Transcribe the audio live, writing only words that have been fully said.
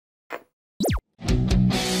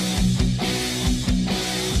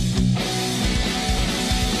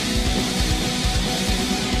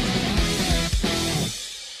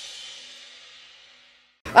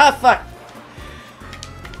Ah, fuck.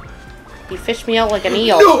 He fished me out like an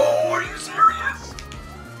eel. No, are you serious?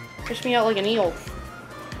 Fished me out like an eel.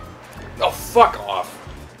 Oh, fuck off.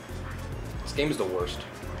 This game is the worst.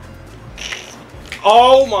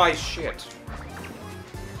 Oh my shit.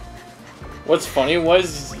 What's funny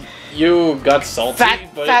was you got salty,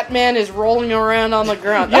 but... Fat man is rolling around on the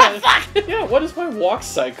ground. Yeah, yeah, what is my walk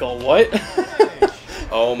cycle? What?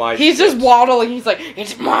 Oh my He's shit. just waddling. He's like,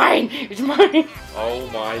 it's mine. It's mine. Oh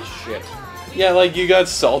my shit. Yeah, like you got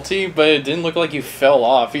salty, but it didn't look like you fell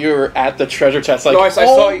off. You were at the treasure chest, like, No,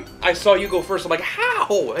 oh. I saw you go first. I'm like, how?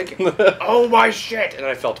 Like, oh my shit. And then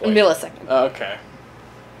I fell twice. Millisecond. Okay.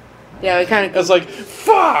 Yeah, we kind of... It's like,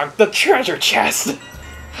 fuck, the treasure chest!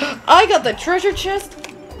 I got the treasure chest.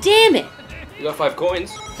 Damn it. You got 5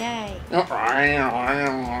 coins. Yay. I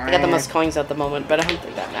I got the most coins at the moment, but I don't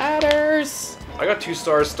think that matters. I got 2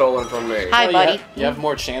 stars stolen from me. Hi, buddy. You have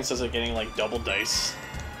more chances of getting, like, double dice.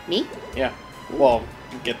 Me? Yeah. Well,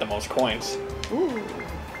 get the most coins. Ooh.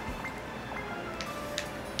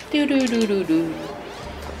 Do do do do do.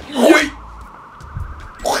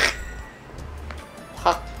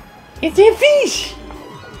 Huh. It's a fish!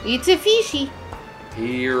 It's a fishy.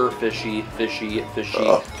 Here, fishy, fishy, fishy,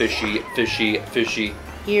 fishy, fishy, fishy.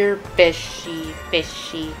 Here, fishy,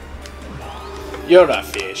 fishy. You're a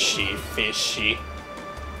fishy, fishy.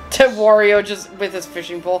 To Wario just with his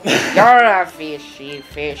fishing pole. You're a fishy,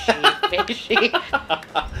 fishy, fishy.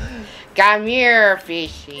 Come here,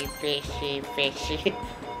 fishy, fishy, fishy.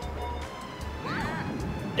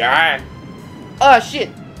 Yeah. Oh, shit.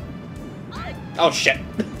 Oh, shit.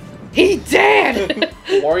 He did!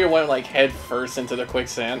 Wario went, like, head first into the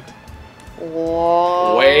quicksand.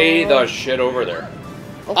 Whoa. Way the shit over there.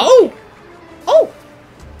 Oh! Oh!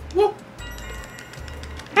 Whoa.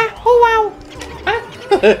 Ah, oh, wow.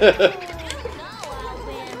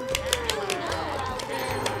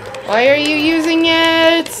 Why are you using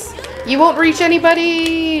it? You won't reach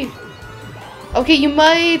anybody. Okay, you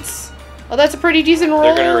might. Oh, that's a pretty decent roll.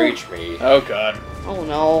 They're gonna reach me. Oh, God. Oh,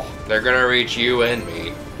 no. They're gonna reach you and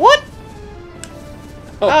me. What?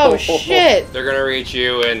 Oh, shit. They're gonna reach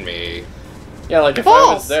you and me. Yeah, like, if I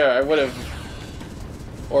False. was there, I would have...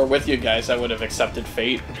 Or with you guys, I would have accepted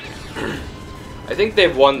fate. I think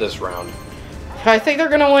they've won this round. I think they're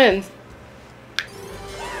gonna win.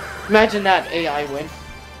 Imagine that AI win.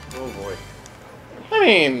 Oh boy. I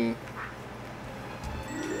mean...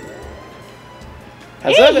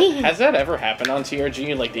 Has that ever happened on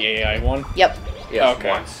TRG, like the AI one? Yep. Yes, Okay.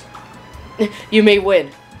 once. You may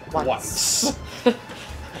win. Once. Once.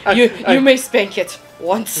 You may spank it.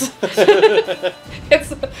 Once.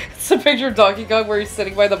 it's a picture of Donkey Kong where he's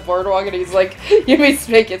sitting by the boardwalk and he's like, you may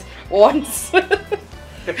spank it. Once.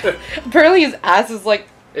 Apparently his ass is like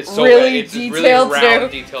It's so really it's detailed really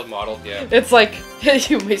round, too. detailed modeled, yeah. It's like,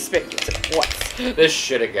 you may spank it. Once. This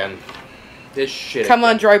shit again. This shit Come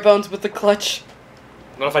on, again. Dry Bones with the clutch.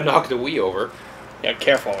 Not if I knock the Wii over. Yeah,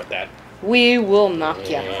 careful with that. We will knock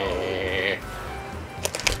you. Eh.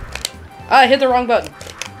 Ah, I hit the wrong button.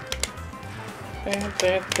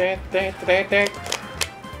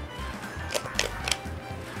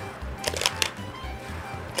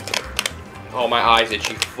 Oh, my eyes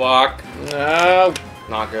itchy. Fuck. No.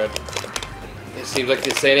 Not good. It seems like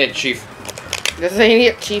this ain't it, Chief. This ain't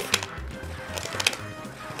it, Chief.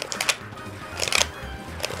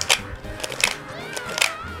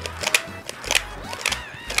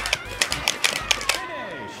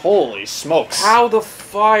 Holy smokes. How the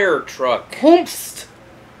fire truck? Hoomst.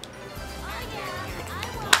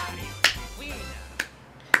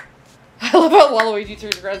 I love how Waluigi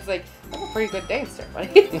turns around and is like, that's a pretty good dance there,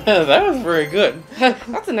 buddy. That was very good.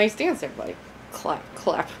 That's a nice dance there, buddy. Clap,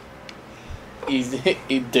 clap. Did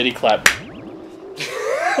he clap?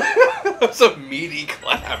 That's a meaty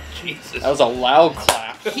clap, Jesus. That was a loud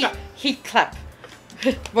clap. He clap.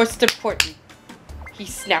 Most important, he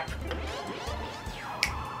snap.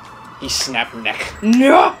 He snapped neck.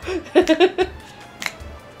 No!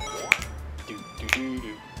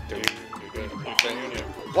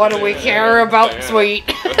 What do we care about sweet?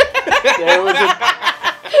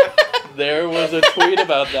 There was a tweet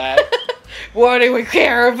about that. What do we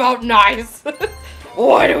care about nice?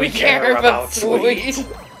 What do we care about sweet?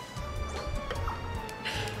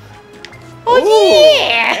 Oh Ooh,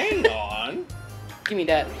 yeah! hang on. Give me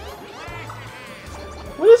that.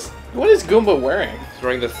 What is Goomba wearing? He's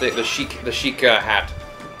wearing the chic hat.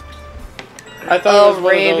 I thought it was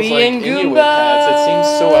one of those like Arabian Inuit Goomba. hats. It seems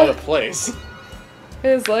so out of place.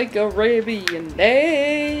 It's like Arabian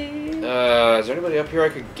day. Is there anybody up here I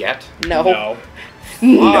could get? No. No.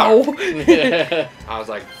 No. I was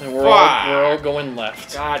like, And we're all going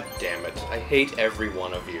left. God damn it. I hate every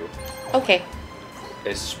one of you. Okay.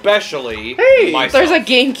 Especially Hey, myself. There's a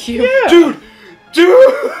GameCube. Yeah.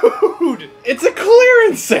 Dude! It's a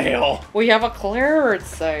clearance sale. We have a clearance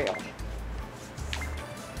sale.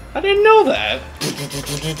 I didn't know that.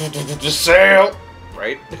 The sale!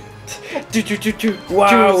 Right?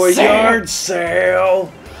 Wow, a yard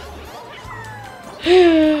sale.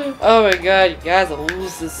 Oh my god, you guys will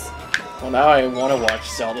lose this. Well, now I want to watch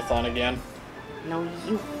Zeldathon again. No,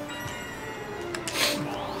 you.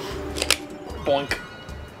 Boink.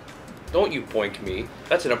 Don't you boink me.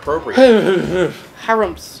 That's inappropriate.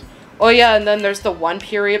 Harems. Oh yeah, and then there's the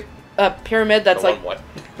pyramid that's The like one what?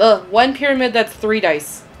 the one pyramid that's 3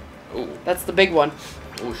 dice. Ooh. That's the big one.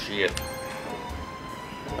 Oh shit.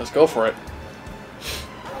 Let's go for it.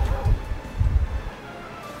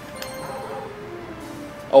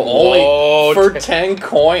 Oh, Whoa, only for 10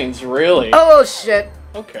 coins, really? Oh shit.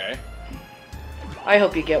 Okay. I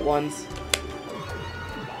hope you get ones.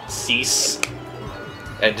 Cease.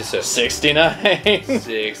 And desist. 69.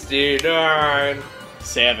 69.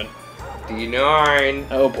 7. D9.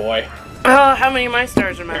 Oh boy. Oh, how many of my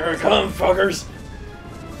stars are Here it comes, fuckers.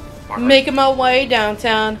 Making my way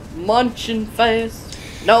downtown, munching fast.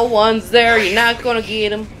 No one's there, you're not gonna get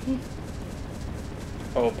them.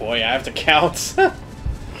 Oh boy, I have to count.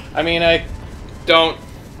 I mean, Don't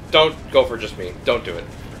go for just me. Don't do it.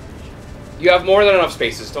 You have more than enough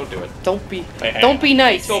spaces. Don't do it. Don't be Hey, hey. don't be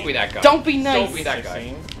nice. Don't be that guy. Don't be nice. Don't be that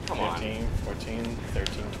guy. 16, Come on. 15, 14,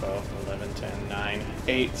 13, 12, 11, 10, 9,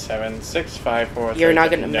 8, 7, 6, 5, 4, You're 3, not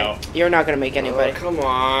gonna no. you're not gonna make anybody. Oh, come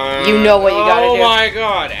on. You know what you gotta do. Oh my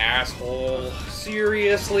god, asshole.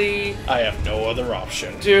 Seriously? I have no other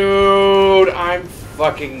option. Dude, I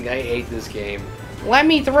hate this game. Let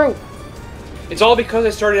me through. It's all because I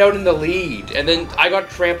started out in the lead, and then I got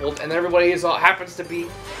trampled, and then everybody happens to be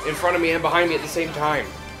in front of me and behind me at the same time.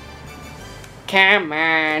 Come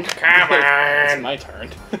on. Come It's on. my turn.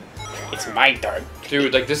 It's my turn.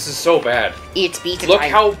 Dude, like, this is so bad. It's pizza Look time.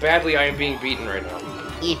 how badly I am being beaten right now.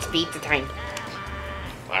 It's pizza time.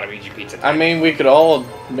 Luigi pizza I time. mean, we could all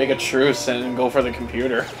make a truce and go for the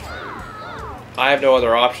computer. I have no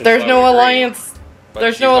other option. There's so I no would agree, alliance. but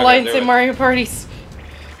There's she's no not gonna alliance do in it. Mario Parties.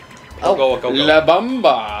 Go, go, go. La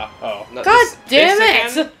Bamba. Oh. No, God this damn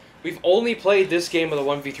again, it! we've only played this game of the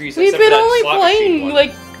 1v3s. We've except for been that only slot machine playing one.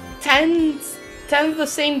 like 10 of the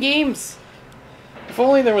same games. If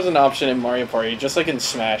only there was an option in Mario Party, just like in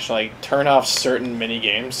Smash, like turn off certain mini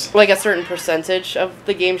games. Like a certain percentage of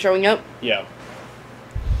the game showing up. Yeah.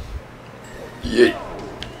 Yeah.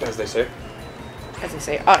 As they say. As I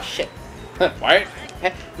say, oh shit. What?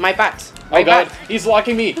 My butt. Oh My god, butt. he's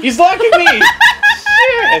locking me! He's locking me!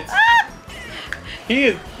 Shit! He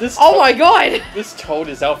is this. Oh my god! This toad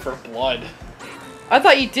is out for blood. I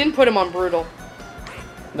thought you didn't put him on brutal.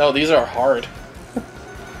 No, these are hard.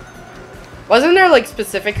 Wasn't there like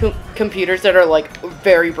specific computers that are like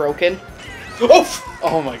very broken? Oh!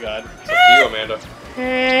 Oh my god. It's up to you, Amanda.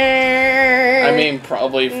 I mean,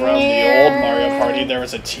 probably from the old Mario Party, there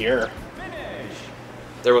was a tier.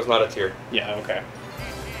 There was not a tier. Yeah. Okay.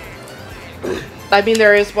 I mean,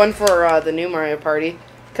 there is one for the new Mario Party.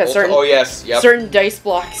 Cause certain Oh yes, yep. certain dice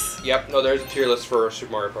blocks. Yep, no, there's a tier list for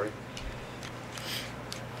Super Mario Party.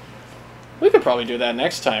 We could probably do that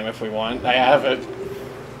next time if we want. I have it.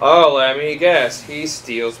 Oh, let me guess. He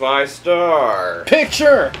steals my star.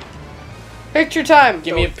 Picture! Picture time.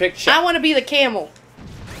 Give me a picture. I want to be the camel.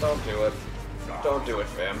 Don't do it. Don't do it,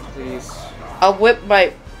 fam. Please. I'll whip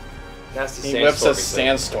my. Nasty He whips a sandstormy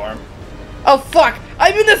sandstorm. Oh fuck!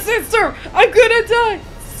 I'm in the sandstorm. I'm gonna die.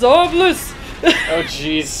 Sobless. Oh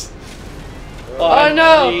jeez. Oh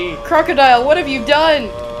no! gee. Crocodile, what have you done?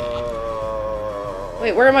 thing.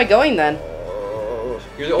 Wait, where am I going then?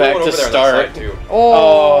 You're the only Back one to over there start. on that side, too.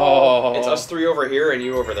 Oh. It's us three over here and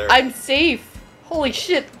you over there. I'm safe. Holy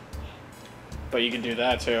shit. But you can do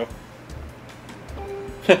that too.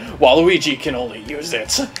 Waluigi can only use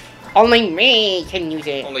it. Only me can use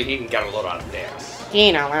it. Only he can get a load out of this.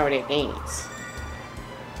 Can't allow it things.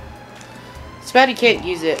 It's bad you can't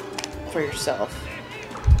use it for yourself.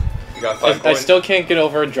 You got 5 I coins? still can't get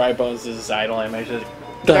over Dry Bones' idle animation.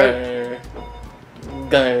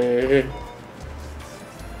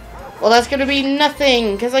 Well, that's gonna be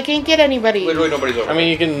nothing, because I can't get anybody. Literally nobody's over I mean,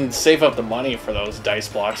 you can save up the money for those dice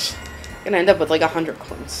blocks. Gonna end up with like 100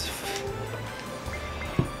 coins.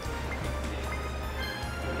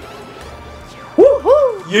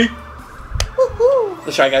 Woohoo! Yeet. Woohoo!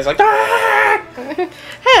 The Shy Guy's like, ah!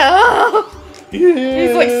 Help!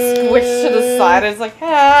 He's like squished to the side. It's like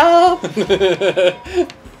help.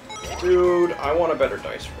 Dude, I want a better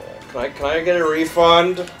dice roll. Can I get a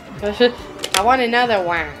refund? I want another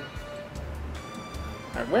one.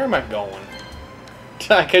 Alright, where am I going?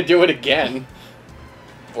 I could do it again.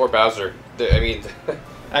 Or Bowser. I mean, the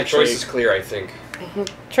Actually, choice is clear, I think.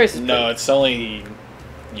 Choice is no, it's only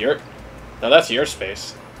your. No, that's your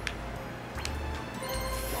space.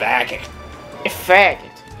 Faggot. faggot.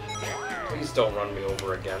 Please don't run me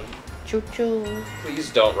over again. Choo choo.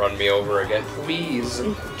 Please don't run me over again. Please.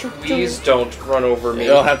 Choo choo. Please don't run over me.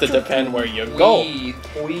 It'll have to depend where you go.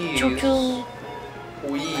 Please. Choo choo.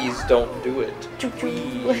 Please don't do it. Choo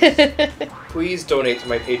Please. choo. Please donate to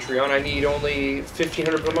my Patreon. I need only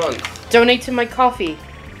 $1,500 per month. Donate to my coffee.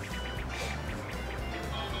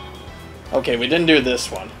 Okay, we didn't do this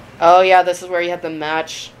one. Oh yeah, this is where you have the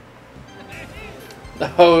match.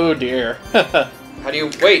 Oh dear. How do you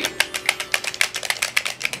wait?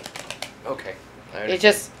 Okay. You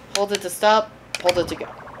just hold it to stop, hold it to go.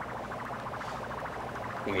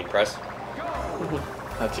 You mean press?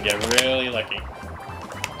 Have to get really lucky.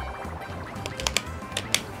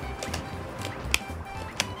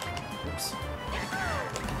 Oops.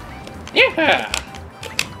 Yeah.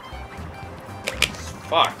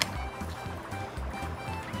 Fuck.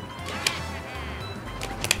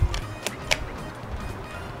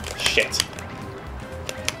 Shit.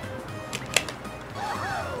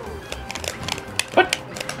 What?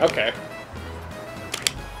 Okay.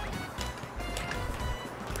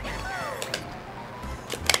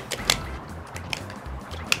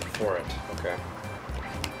 For it. Okay.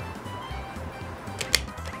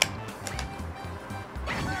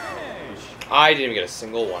 I didn't even get a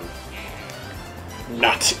single one.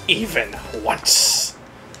 Not even once.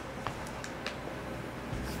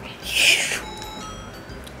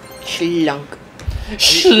 Chlunk.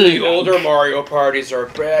 The older Mario parties are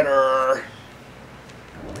better.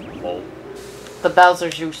 Lol. The Bowser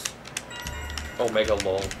juice. Omega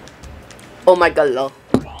lol. Oh my god, lol.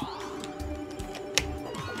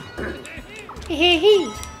 Hee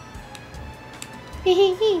hee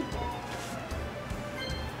hee.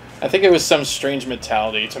 I think it was some strange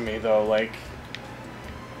mentality to me, though. Like,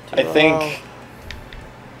 I think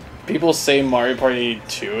people say Mario Party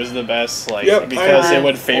 2 is the best, like, Yep, because I it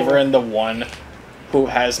would know. favor in the one who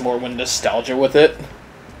has more nostalgia with it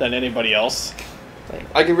than anybody else.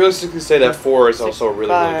 I can realistically say that 4 is also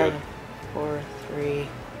really, really 5, good. 4, 3.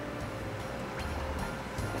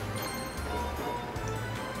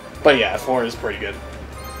 But yeah, 4 is pretty good.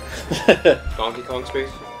 Donkey Kong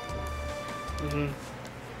Space? Mm-hmm.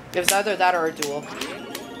 It's either that or a duel.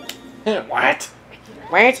 What?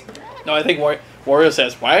 What? No, I think Wario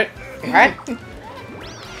says, what? What?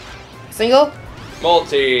 Single?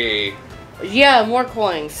 Multi! Yeah, more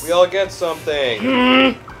coins. We all get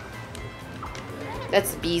something!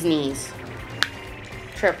 That's bee's knees.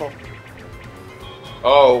 Triple.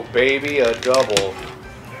 Oh, baby, a double.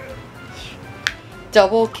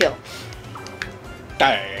 Double kill.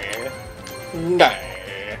 Die. Die.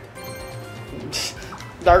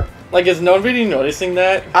 Dark. Like, is nobody noticing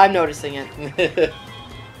that? I'm noticing it.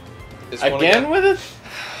 This one Again with it?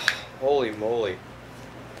 Holy moly.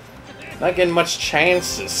 Not getting much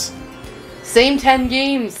chances. Same 10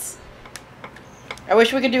 games. I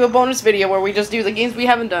wish we could do a bonus video where we just do the games we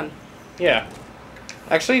haven't done. Yeah.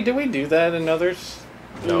 Actually, did we do that in others?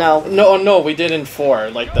 No. No, we did in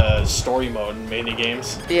 4, like the story mode mini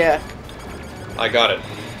games. Yeah. I got it.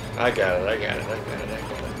 I got it.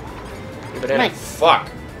 Banana. Nice. Fuck.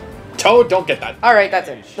 Toad, don't get that. Alright, that's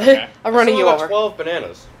it. Okay. I'm running you I over. 12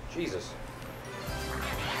 bananas. Jesus.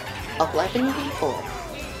 11 people.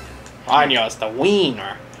 Anya's the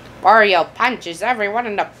wiener. Mario punches everyone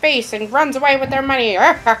in the face and runs away with their money.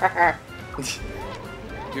 Your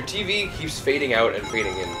TV keeps fading out and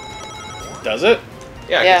fading in. Does it?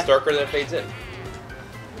 Yeah, it Yeah. gets darker than it fades in.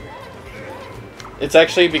 It's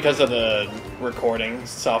actually because of the recording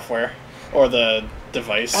software. Or the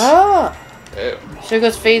device. Oh. Ew. So it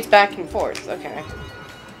goes fades back and forth. Okay.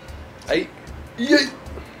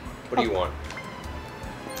 What do you want?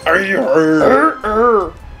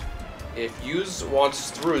 If yous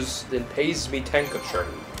wants throughs, then pays me temperature.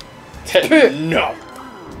 No.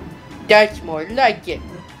 That's more like it.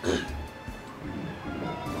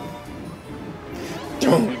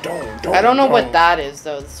 I don't know what that is,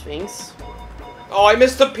 though, the Sphinx. Oh, I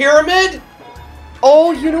missed the pyramid?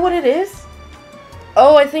 Oh, you know what it is?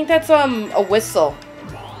 Oh, I think that's, a whistle.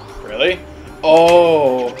 Really?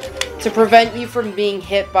 Oh. To prevent you from being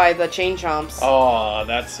hit by the chain chomps. Oh,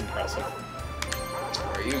 that's impressive.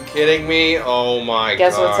 Are you kidding me? Oh my god.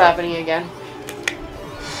 Guess what's happening again?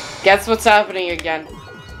 Guess what's happening again?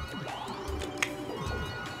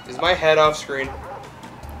 Is my head off screen?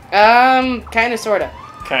 Kinda, sorta.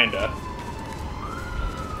 Kinda.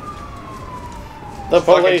 The Just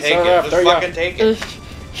fucking police take are it. after Just you. fucking take it.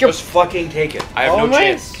 Just fucking take it. I have Oh no my-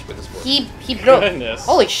 chance with this one. He broke. Goodness.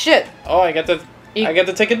 Holy shit. Oh, I got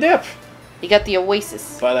to take a dip. He got the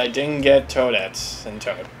Oasis. But I didn't get Toadettes and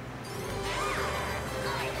Toad.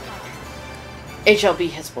 HLB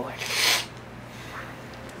has bored.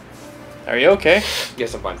 Are you okay?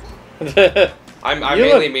 Yes, I'm fine. I'm I'm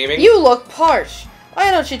mainly memeing. You look parched. Why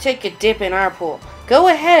don't you take a dip in our pool? Go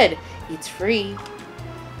ahead. It's free.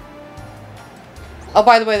 Oh,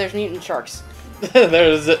 by the way, there's mutant sharks.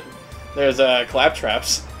 there's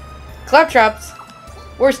claptraps. Claptraps.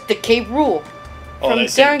 Where's the Cape Rule? Oh, From they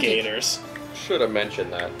say Donkey. gators. Should have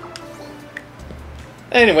mentioned that.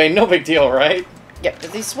 Anyway, no big deal, right? Yep,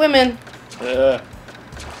 but he's swimming.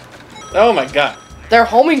 Oh my god. They're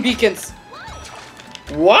homing beacons.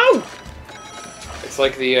 Wow! It's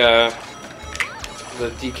like the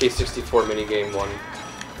DK64 minigame one.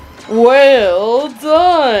 Well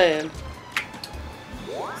done.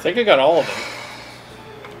 I think I got all of them.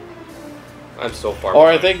 I'm so far. Or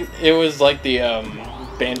I behind. think it was like the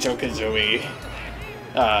Banjo-Kazooie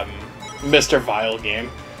Mr. Vile game.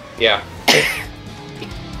 Yeah.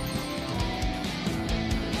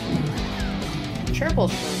 Triple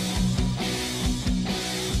shrimp.